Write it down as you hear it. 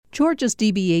Georgia's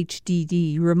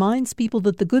DBHDD reminds people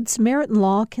that the Good Samaritan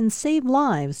law can save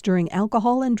lives during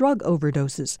alcohol and drug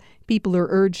overdoses. People are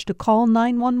urged to call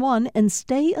 911 and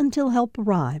stay until help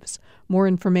arrives. More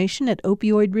information at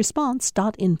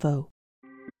opioidresponse.info.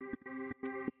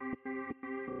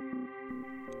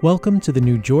 Welcome to the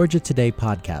new Georgia Today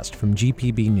podcast from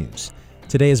GPB News.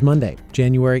 Today is Monday,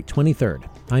 January 23rd.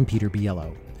 I'm Peter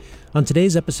Biello. On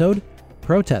today's episode,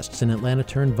 protests in Atlanta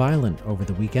turned violent over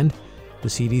the weekend. The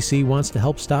CDC wants to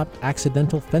help stop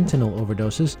accidental fentanyl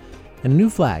overdoses, and a new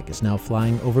flag is now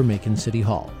flying over Macon City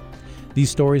Hall.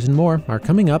 These stories and more are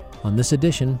coming up on this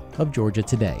edition of Georgia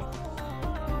Today.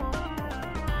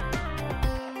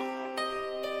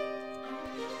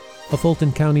 A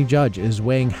Fulton County judge is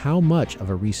weighing how much of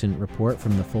a recent report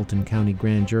from the Fulton County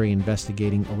grand jury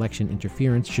investigating election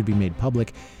interference should be made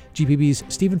public. GPB's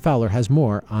Stephen Fowler has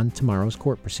more on tomorrow's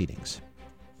court proceedings.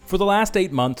 For the last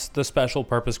 8 months, the special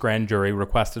purpose grand jury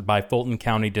requested by Fulton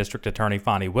County District Attorney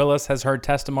Fonnie Willis has heard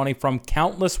testimony from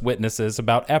countless witnesses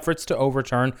about efforts to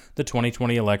overturn the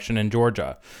 2020 election in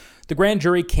Georgia. The grand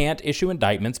jury can't issue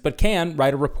indictments, but can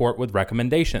write a report with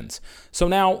recommendations. So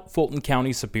now, Fulton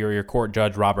County Superior Court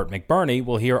Judge Robert McBurney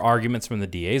will hear arguments from the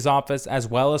DA's office, as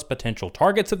well as potential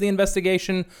targets of the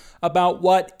investigation, about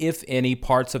what, if any,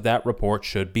 parts of that report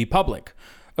should be public.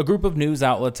 A group of news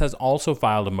outlets has also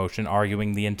filed a motion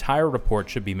arguing the entire report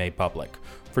should be made public.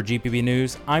 For GPB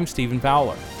News, I'm Stephen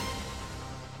Fowler.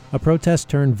 A protest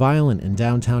turned violent in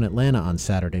downtown Atlanta on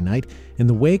Saturday night in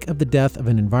the wake of the death of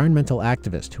an environmental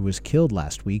activist who was killed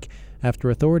last week after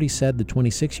authorities said the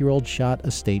 26-year-old shot a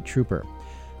state trooper.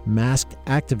 Masked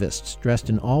activists dressed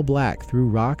in all black threw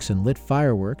rocks and lit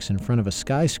fireworks in front of a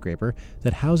skyscraper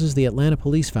that houses the Atlanta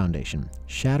Police Foundation,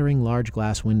 shattering large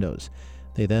glass windows.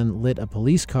 They then lit a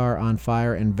police car on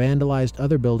fire and vandalized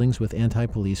other buildings with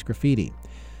anti-police graffiti.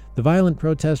 The violent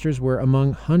protesters were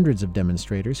among hundreds of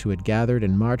demonstrators who had gathered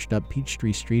and marched up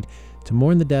Peachtree Street to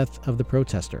mourn the death of the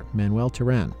protester, Manuel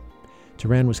Terán.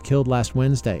 Terán was killed last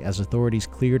Wednesday as authorities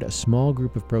cleared a small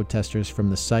group of protesters from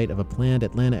the site of a planned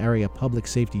Atlanta area public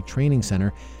safety training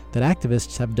center that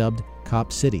activists have dubbed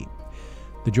Cop City.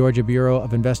 The Georgia Bureau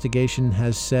of Investigation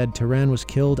has said Terán was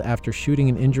killed after shooting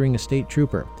and injuring a state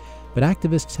trooper, but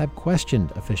activists have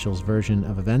questioned officials' version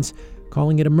of events,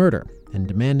 calling it a murder and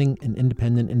demanding an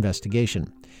independent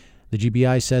investigation. The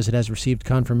GBI says it has received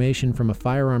confirmation from a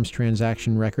firearms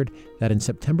transaction record that in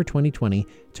September 2020,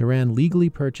 Terán legally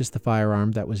purchased the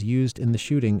firearm that was used in the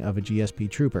shooting of a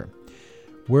GSP trooper.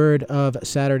 Word of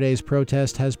Saturday's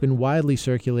protest has been widely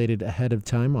circulated ahead of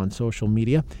time on social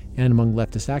media and among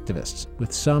leftist activists,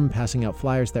 with some passing out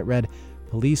flyers that read,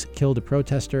 "Police killed a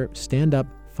protester, stand up,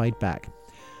 fight back."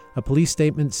 A police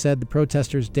statement said the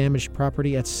protesters damaged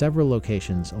property at several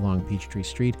locations along Peachtree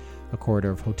Street, a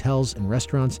corridor of hotels and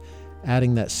restaurants,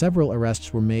 adding that several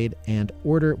arrests were made and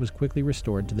order was quickly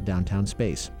restored to the downtown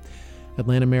space.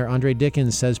 Atlanta Mayor Andre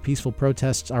Dickens says peaceful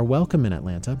protests are welcome in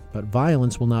Atlanta, but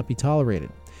violence will not be tolerated.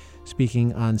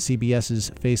 Speaking on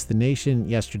CBS's Face the Nation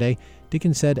yesterday,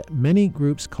 Dickens said many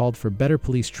groups called for better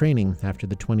police training after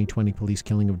the 2020 police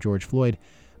killing of George Floyd,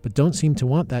 but don't seem to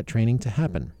want that training to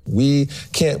happen. We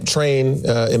can't train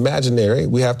imaginary.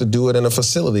 We have to do it in a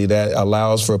facility that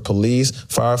allows for police,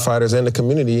 firefighters, and the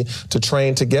community to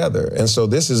train together. And so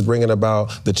this is bringing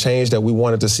about the change that we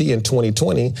wanted to see in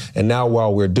 2020. And now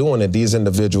while we're doing it, these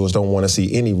individuals don't want to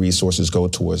see any resources go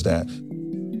towards that.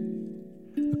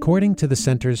 According to the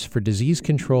Centers for Disease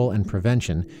Control and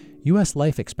Prevention, U.S.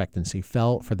 life expectancy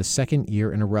fell for the second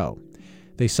year in a row.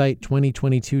 They cite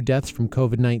 2022 deaths from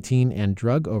COVID-19 and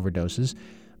drug overdoses,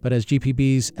 but as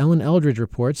GPB's Ellen Eldridge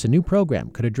reports, a new program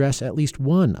could address at least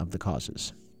one of the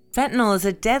causes. Fentanyl is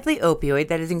a deadly opioid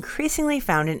that is increasingly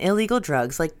found in illegal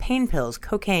drugs like pain pills,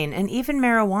 cocaine, and even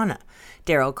marijuana.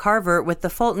 Daryl Carver with the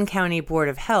Fulton County Board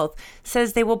of Health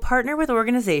says they will partner with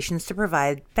organizations to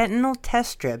provide fentanyl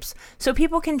test strips so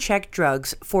people can check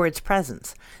drugs for its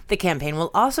presence. The campaign will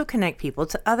also connect people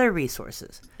to other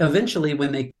resources. Eventually,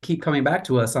 when they keep coming back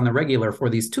to us on the regular for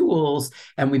these tools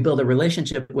and we build a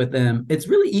relationship with them, it's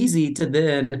really easy to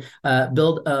then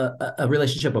build a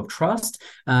relationship of trust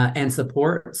and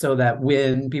support so that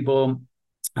when people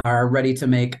are ready to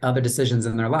make other decisions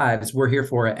in their lives, we're here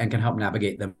for it and can help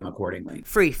navigate them accordingly.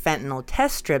 Free fentanyl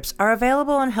test strips are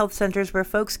available in health centers where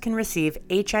folks can receive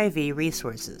HIV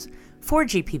resources. For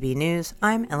GPB News,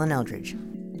 I'm Ellen Eldridge.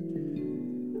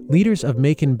 Leaders of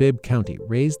Macon-Bibb County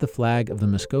raised the flag of the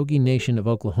Muskogee Nation of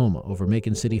Oklahoma over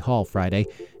Macon City Hall Friday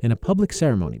in a public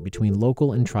ceremony between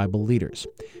local and tribal leaders.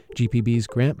 GPB's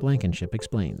Grant Blankenship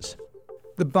explains.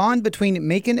 The bond between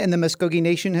Macon and the Muskogee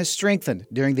Nation has strengthened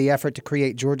during the effort to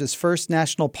create Georgia's first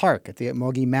national park at the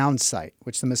Atmoogie Mound site,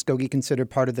 which the Muskogee considered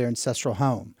part of their ancestral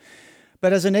home.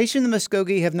 But as a nation, the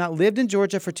Muskogee have not lived in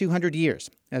Georgia for 200 years,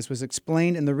 as was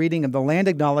explained in the reading of the land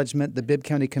acknowledgement the Bibb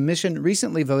County Commission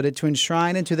recently voted to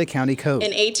enshrine into the county code.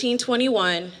 In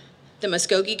 1821, the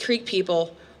Muskogee Creek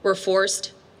people were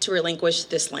forced to relinquish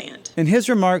this land. In his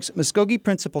remarks, Muskogee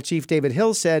Principal Chief David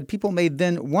Hill said people may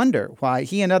then wonder why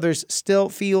he and others still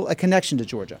feel a connection to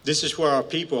Georgia. This is where our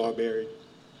people are buried.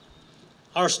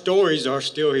 Our stories are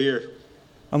still here.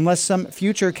 Unless some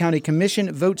future county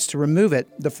commission votes to remove it,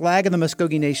 the flag of the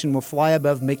Muskogee Nation will fly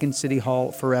above Macon City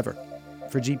Hall forever.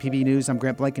 For GPB News, I'm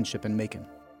Grant Blankenship in Macon.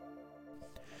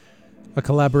 A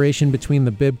collaboration between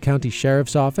the Bibb County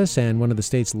Sheriff's Office and one of the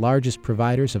state's largest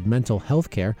providers of mental health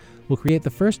care will create the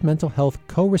first mental health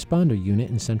co-responder unit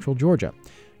in central Georgia.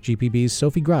 GPB's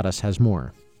Sophie Gradas has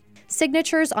more.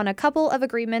 Signatures on a couple of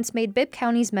agreements made Bibb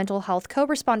County's mental health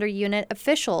co-responder unit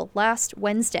official last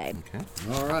Wednesday. Okay.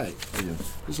 All right.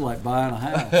 It's like buying a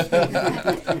house.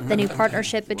 The new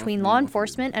partnership between law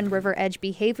enforcement and River Edge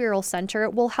Behavioral Center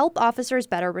will help officers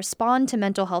better respond to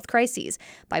mental health crises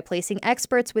by placing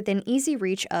experts within easy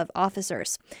reach of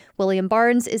officers. William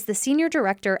Barnes is the senior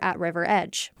director at River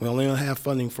Edge. We only have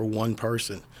funding for one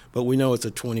person, but we know it's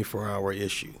a 24-hour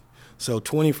issue. So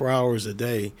 24 hours a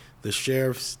day, the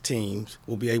sheriff's teams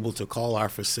will be able to call our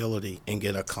facility and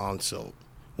get a consult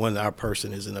when our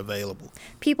person isn't available.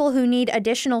 People who need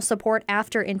additional support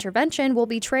after intervention will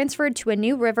be transferred to a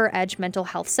new River Edge Mental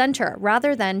Health Center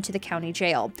rather than to the county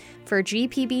jail. For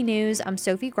GPB News, I'm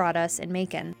Sophie Gradas in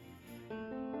Macon.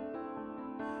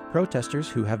 Protesters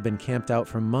who have been camped out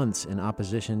for months in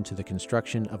opposition to the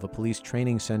construction of a police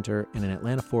training center in an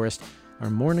Atlanta forest are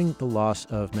mourning the loss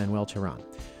of Manuel Terán.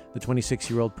 The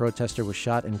 26-year-old protester was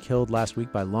shot and killed last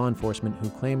week by law enforcement who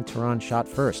claimed Terán shot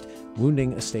first,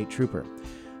 wounding a state trooper.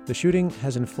 The shooting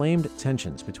has inflamed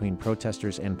tensions between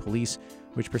protesters and police,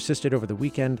 which persisted over the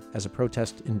weekend as a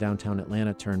protest in downtown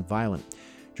Atlanta turned violent.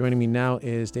 Joining me now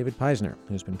is David Peisner,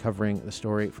 who's been covering the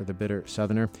story for the Bitter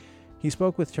Southerner. He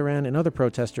spoke with Terán and other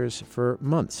protesters for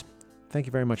months. Thank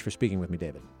you very much for speaking with me,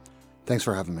 David. Thanks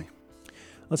for having me.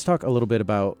 Let's talk a little bit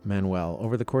about Manuel.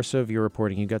 Over the course of your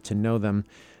reporting, you got to know them,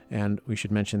 and we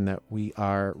should mention that we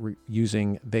are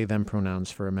using they-them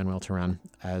pronouns for Manuel Terán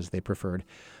as they preferred.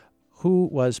 Who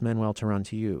was Manuel Terán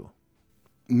to you?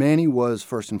 Manny was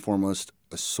first and foremost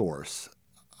a source.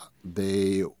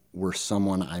 They were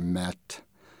someone I met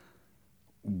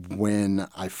when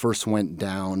I first went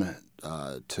down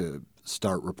to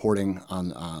start reporting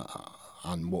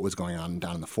on what was going on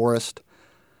down in the forest.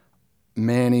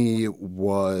 Manny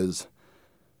was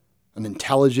an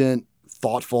intelligent,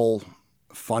 thoughtful,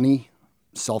 funny,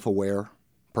 self-aware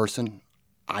person.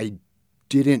 I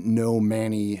didn't know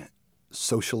Manny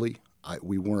socially.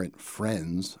 We weren't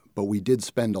friends, but we did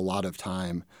spend a lot of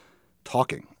time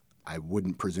talking. I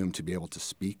wouldn't presume to be able to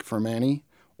speak for Manny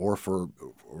or for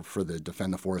the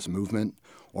Defend the Forest movement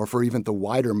or for even the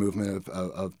wider movement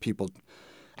of people,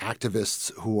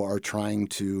 activists who are trying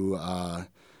to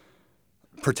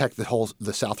protect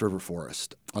the South River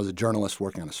Forest. I was a journalist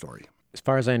working on a story. As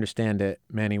far as I understand it,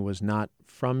 Manny was not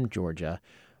from Georgia.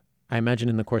 I imagine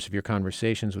in the course of your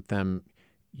conversations with them,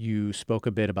 you spoke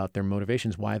a bit about their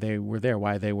motivations, why they were there,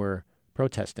 why they were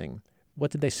protesting.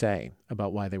 What did they say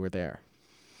about why they were there?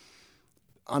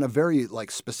 On a very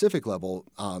specific level,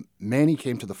 Manny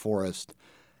came to the forest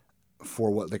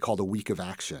for what they called a week of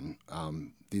action.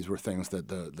 These were things that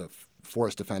the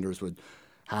forest defenders would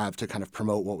have to kind of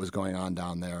promote what was going on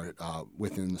down there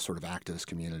within the sort of activist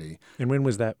community. And when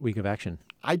was that week of action?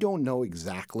 I don't know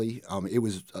exactly. It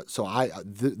was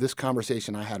this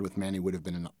conversation I had with Manny would have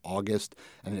been in August,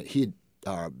 and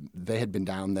they had been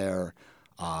down there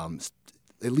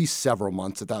at least several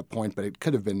months at that point, but it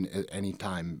could have been at any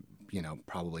time,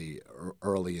 probably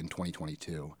early in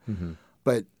 2022. Mm-hmm.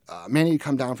 But Manny had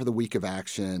come down for the week of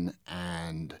action,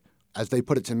 and as they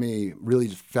put it to me, really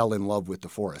just fell in love with the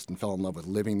forest and fell in love with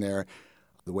living there.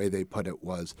 The way they put it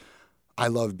was, I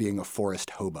love being a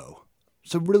forest hobo.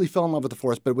 So really fell in love with the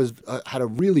forest, but had a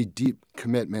really deep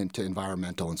commitment to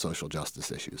environmental and social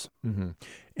justice issues. Mm-hmm.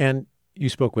 And you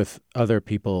spoke with other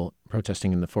people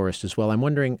protesting in the forest as well. I'm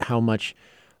wondering how much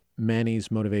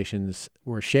Manny's motivations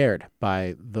were shared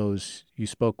by those you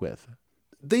spoke with.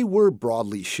 They were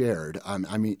broadly shared. I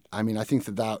mean, I think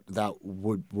that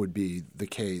would be the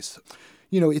case.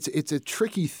 It's a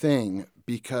tricky thing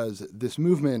because this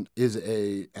movement is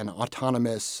an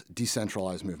autonomous,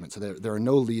 decentralized movement. So there are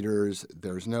no leaders.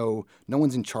 There's no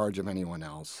one's in charge of anyone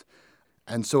else.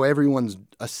 And so everyone's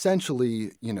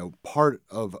essentially, part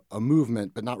of a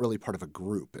movement, but not really part of a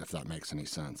group, if that makes any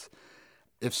sense.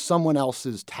 If someone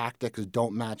else's tactics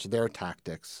don't match their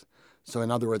tactics, so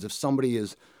in other words, if somebody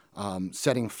is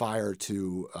setting fire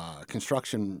to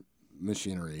construction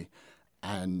machinery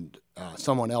and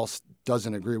someone else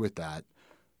doesn't agree with that,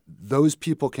 those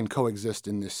people can coexist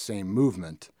in this same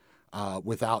movement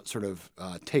without sort of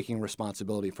taking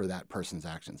responsibility for that person's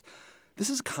actions. This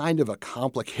is kind of a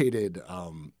complicated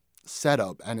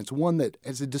setup, and it's one that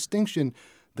is a distinction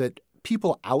that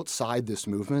people outside this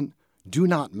movement do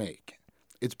not make.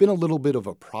 It's been a little bit of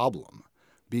a problem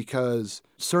because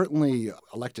certainly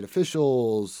elected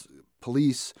officials,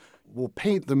 police will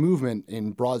paint the movement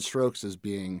in broad strokes as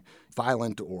being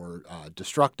violent or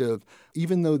destructive,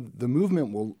 even though the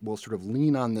movement will sort of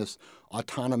lean on this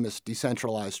autonomous,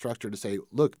 decentralized structure to say,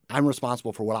 look, I'm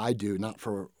responsible for what I do, not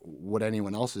for what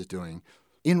anyone else is doing.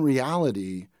 In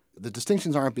reality, the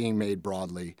distinctions aren't being made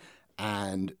broadly,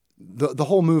 and the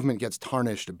whole movement gets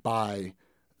tarnished by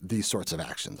these sorts of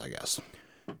actions, I guess.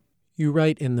 You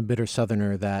write in The Bitter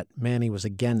Southerner that Manny was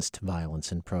against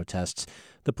violence in protests.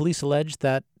 The police allege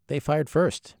that they fired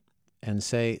first and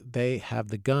say they have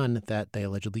the gun that they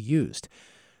allegedly used.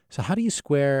 So how do you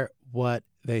square what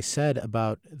they said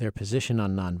about their position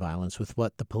on nonviolence with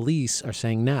what the police are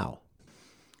saying now?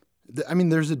 I mean,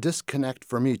 there's a disconnect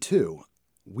for me, too.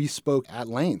 We spoke at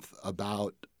length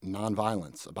about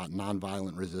nonviolence, about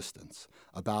nonviolent resistance,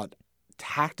 about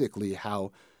tactically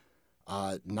how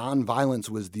nonviolence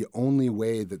was the only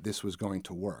way that this was going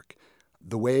to work.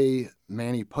 The way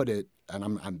Manny put it,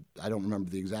 and I don't remember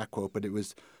the exact quote, but it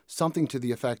was something to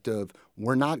the effect of,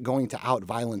 we're not going to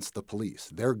out-violence the police.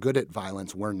 They're good at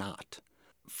violence, we're not.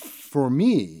 For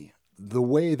me, the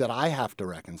way that I have to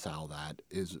reconcile that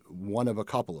is one of a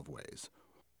couple of ways.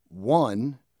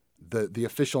 One, the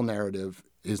official narrative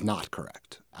is not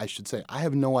correct. I should say, I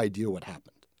have no idea what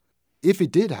happened. If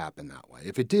it did happen that way,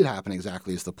 if it did happen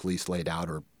exactly as the police laid out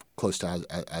or close to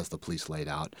as the police laid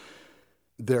out,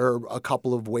 there are a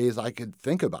couple of ways I could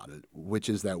think about it, which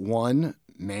is that, one,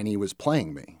 Manny was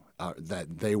playing me,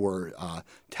 that they were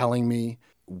telling me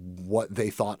what they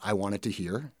thought I wanted to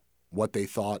hear, what they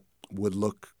thought would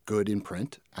look good in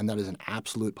print, and that is an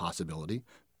absolute possibility.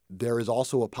 There is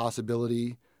also a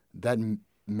possibility that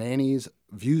Manny's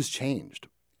views changed.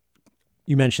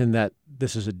 You mentioned that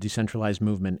this is a decentralized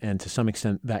movement, and to some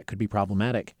extent that could be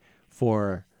problematic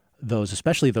for those,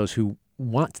 especially those who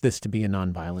want this to be a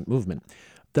nonviolent movement.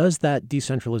 Does that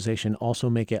decentralization also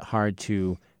make it hard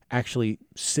to actually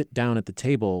sit down at the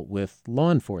table with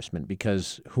law enforcement?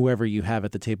 Because whoever you have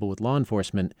at the table with law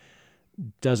enforcement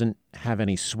doesn't have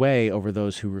any sway over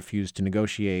those who refuse to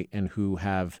negotiate and who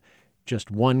have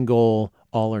just one goal,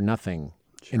 all or nothing,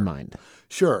 in mind.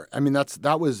 Sure. I mean,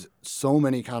 that was so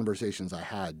many conversations I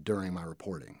had during my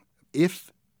reporting.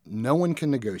 If no one can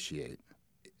negotiate,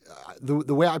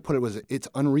 the way I put it was, it's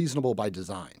unreasonable by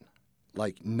design.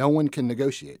 Like, no one can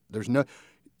negotiate.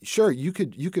 Sure, you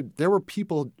could, there were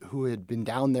people who had been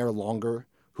down there longer,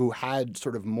 who had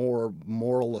sort of more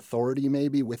moral authority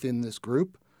maybe within this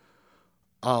group.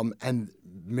 And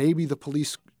maybe the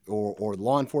police or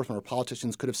law enforcement or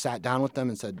politicians could have sat down with them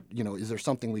and said, is there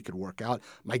something we could work out?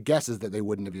 My guess is that they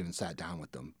wouldn't have even sat down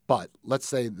with them. But let's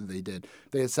say that they did.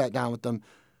 They had sat down with them,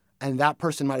 and that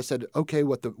person might have said, okay,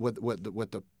 what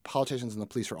the politicians and the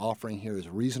police are offering here is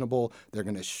reasonable. They're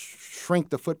going to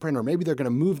shrink the footprint, or maybe they're going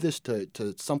to move this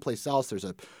to someplace else. There's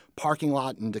a parking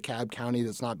lot in DeKalb County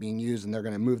that's not being used, and they're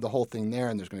going to move the whole thing there,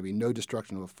 and there's going to be no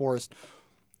destruction of a forest.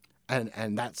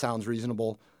 And that sounds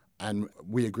reasonable, and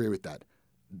we agree with that.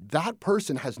 That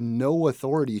person has no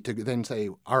authority to then say,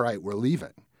 all right, we're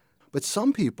leaving. But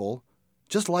some people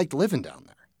just liked living down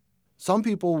there. Some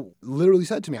people literally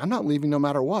said to me, I'm not leaving no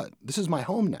matter what. This is my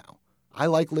home now. I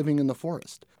like living in the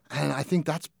forest. And I think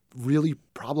that's really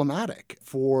problematic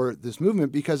for this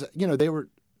movement because,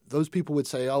 those people would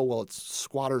say, oh, well, it's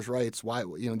squatters' rights. Why,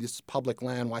 this is public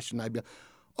land. Why shouldn't I be?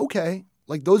 Okay.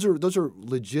 Like those are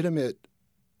legitimate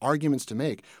arguments to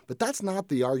make, but that's not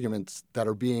the arguments that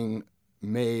are being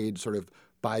made sort of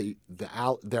by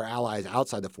their allies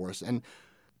outside the forest. And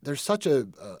there's such a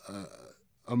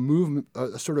movement,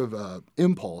 a sort of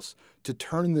impulse to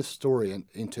turn this story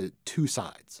into two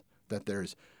sides, that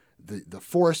there's the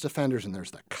forest offenders and there's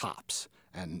the cops.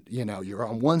 And, you're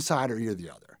on one side or you're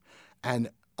the other. And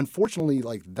unfortunately,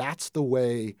 that's the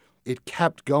way it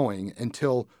kept going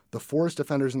until the forest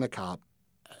offenders and the cop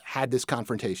had this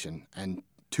confrontation and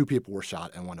 2 people were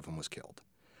shot and one of them was killed.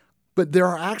 But there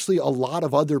are actually a lot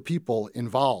of other people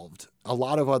involved, a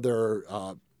lot of other,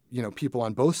 people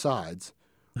on both sides.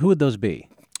 Who would those be?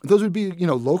 Those would be,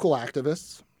 local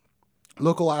activists.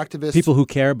 local activists. People who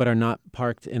care but are not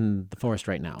parked in the forest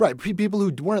right now. Right. People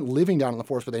who weren't living down in the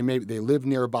forest, but they lived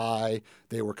nearby.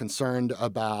 They were concerned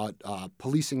about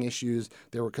policing issues.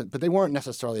 But they weren't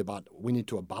necessarily about we need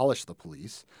to abolish the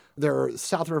police. There are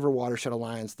South River Watershed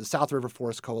Alliance, the South River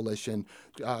Forest Coalition,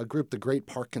 a group, the Great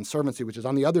Park Conservancy, which is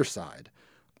on the other side.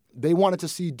 They wanted to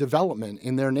see development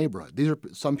in their neighborhood. These are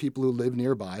some people who live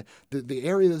nearby. The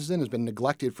area this is in has been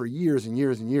neglected for years and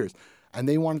years and years. And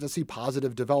they wanted to see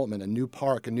positive development, a new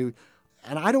park, and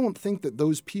I don't think that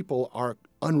those people are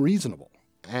unreasonable.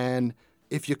 And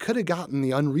if you could have gotten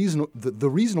the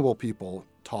reasonable people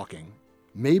talking,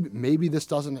 maybe this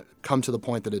doesn't come to the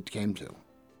point that it came to.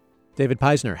 David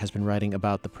Peisner has been writing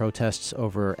about the protests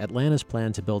over Atlanta's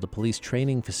plan to build a police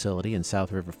training facility in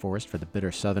South River Forest for the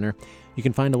bitter Southerner. You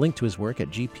can find a link to his work at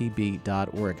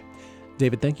gpb.org.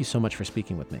 David, thank you so much for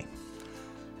speaking with me.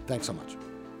 Thanks so much.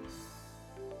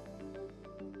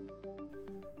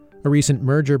 A recent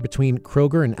merger between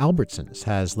Kroger and Albertsons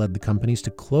has led the companies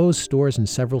to close stores in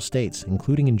several states,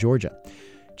 including in Georgia.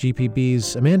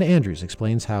 GPB's Amanda Andrews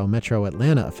explains how Metro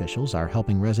Atlanta officials are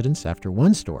helping residents after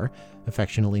one store,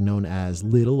 affectionately known as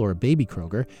Little or Baby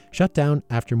Kroger, shut down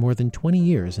after more than 20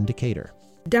 years in Decatur.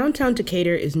 Downtown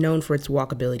Decatur is known for its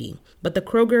walkability, but the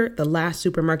Kroger, the last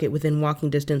supermarket within walking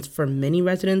distance for many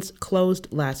residents,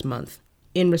 closed last month.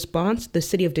 In response, the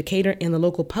city of Decatur and the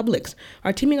local Publix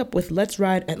are teaming up with Let's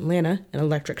Ride Atlanta, an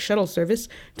electric shuttle service,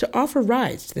 to offer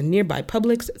rides to the nearby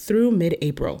Publix through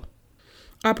mid-April.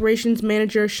 Operations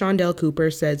manager Shondell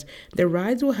Cooper says their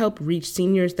rides will help reach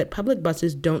seniors that public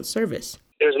buses don't service.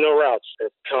 There's no routes that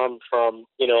come from,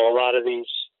 a lot of these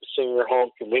senior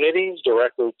home communities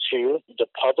directly to the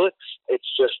Publix. It's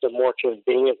just a more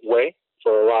convenient way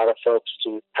for a lot of folks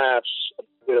to have a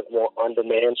bit of more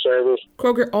on-demand service.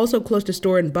 Kroger also closed a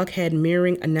store in Buckhead,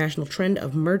 mirroring a national trend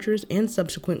of mergers and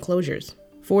subsequent closures.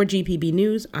 For GPB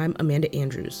News, I'm Amanda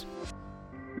Andrews.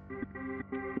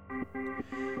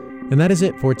 And that is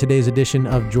it for today's edition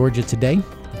of Georgia Today.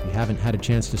 If you haven't had a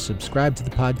chance to subscribe to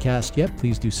the podcast yet,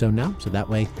 please do so now, so that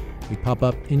way we pop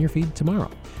up in your feed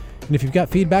tomorrow. And if you've got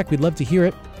feedback, we'd love to hear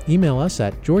it. Email us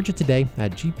at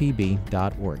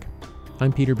georgiatoday@gpb.org.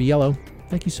 I'm Peter Biello.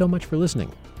 Thank you so much for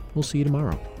listening. We'll see you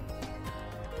tomorrow.